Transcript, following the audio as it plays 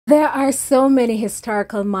There are so many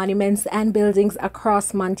historical monuments and buildings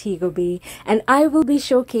across Montego Bay, and I will be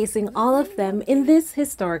showcasing all of them in this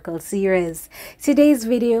historical series. Today's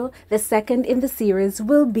video, the second in the series,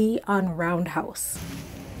 will be on Roundhouse.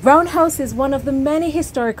 Roundhouse is one of the many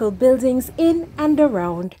historical buildings in and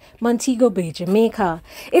around Montego Bay, Jamaica.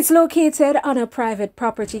 It's located on a private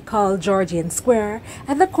property called Georgian Square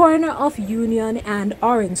at the corner of Union and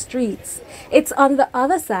Orange Streets. It's on the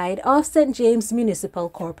other side of St. James Municipal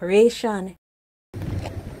Corporation.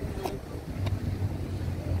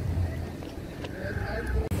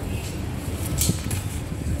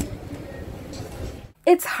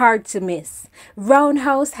 It's hard to miss.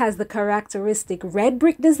 Roundhouse has the characteristic red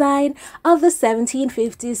brick design of the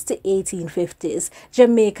 1750s to 1850s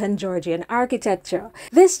Jamaican Georgian architecture.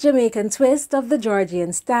 This Jamaican twist of the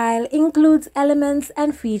Georgian style includes elements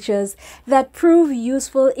and features that prove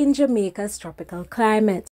useful in Jamaica's tropical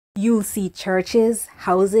climate. You'll see churches,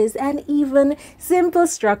 houses, and even simple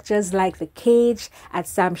structures like the cage at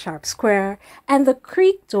Sam Sharpe Square and the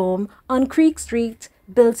Creek Dome on Creek Street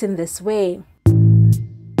built in this way.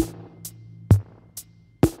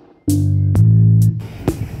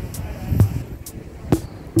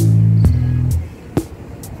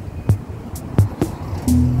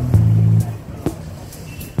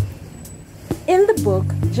 In the book,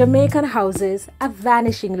 Jamaican Houses, A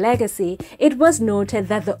Vanishing Legacy, it was noted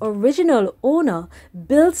that the original owner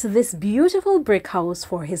built this beautiful brick house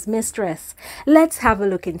for his mistress. Let's have a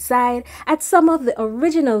look inside at some of the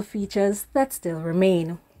original features that still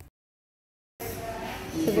remain.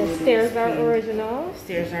 So the stairs are original?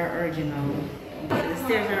 Stairs are original. The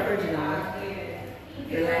stairs are original.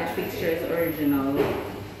 The light fixture is original.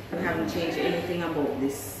 We haven't changed anything about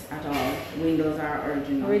this at all. Windows are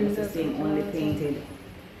original. It's the same, only painted.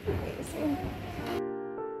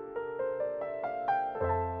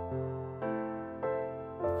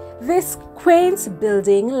 This quaint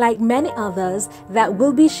building, like many others that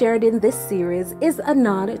will be shared in this series, is a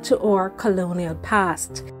nod to our colonial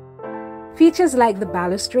past. Features like the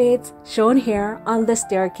balustrades shown here on the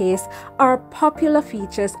staircase are popular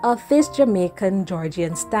features of this Jamaican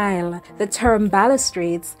Georgian style. The term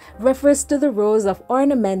balustrades refers to the rows of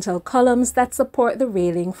ornamental columns that support the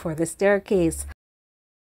railing for the staircase.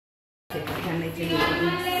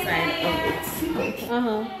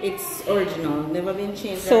 It's original, never been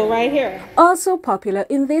changed. So right here. Also popular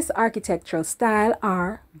in this architectural style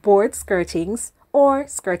are board skirtings or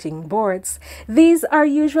skirting boards. These are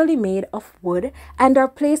usually made of wood and are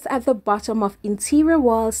placed at the bottom of interior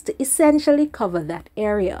walls to essentially cover that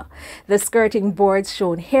area. The skirting boards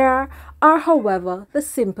shown here are, however, the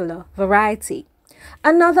simpler variety.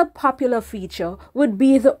 Another popular feature would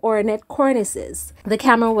be the ornate cornices. The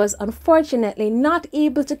camera was unfortunately not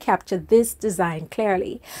able to capture this design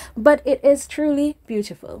clearly, but it is truly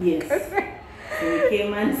beautiful. Yes. So we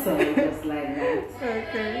came and saw it just like that.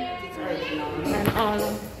 Okay. It's original. And all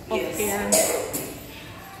up here.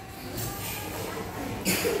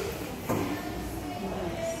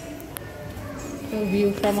 The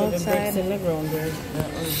view from outside. The bricks in the ground, the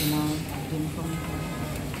original.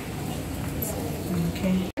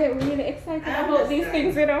 Okay. I get really excited about these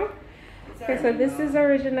things, you know. Okay, so this is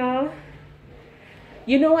original.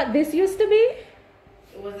 You know what this used to be?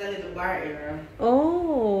 It was a little bar area.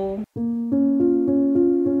 Oh.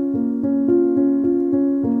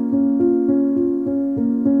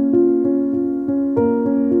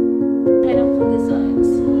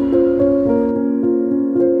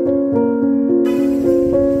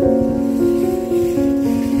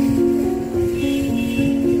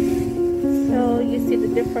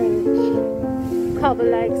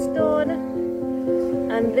 Cover-like stone,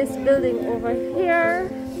 and this building over here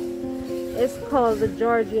is called the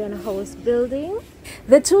Georgian House building.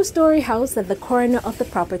 The two-story house at the corner of the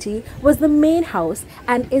property was the main house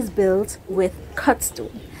and is built with cut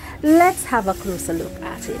stone. Let's have a closer look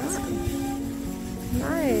at it.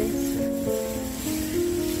 Nice.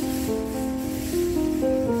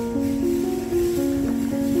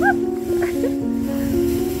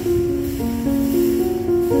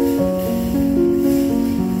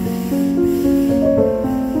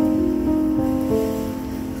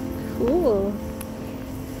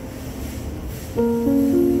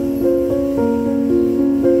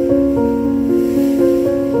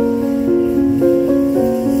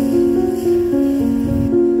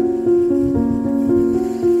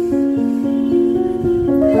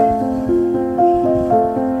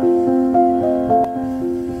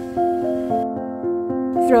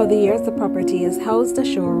 Throughout the years, the property has housed a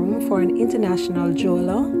showroom for an international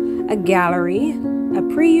jeweler, a gallery, a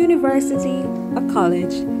pre-university, a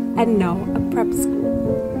college, and now a prep school.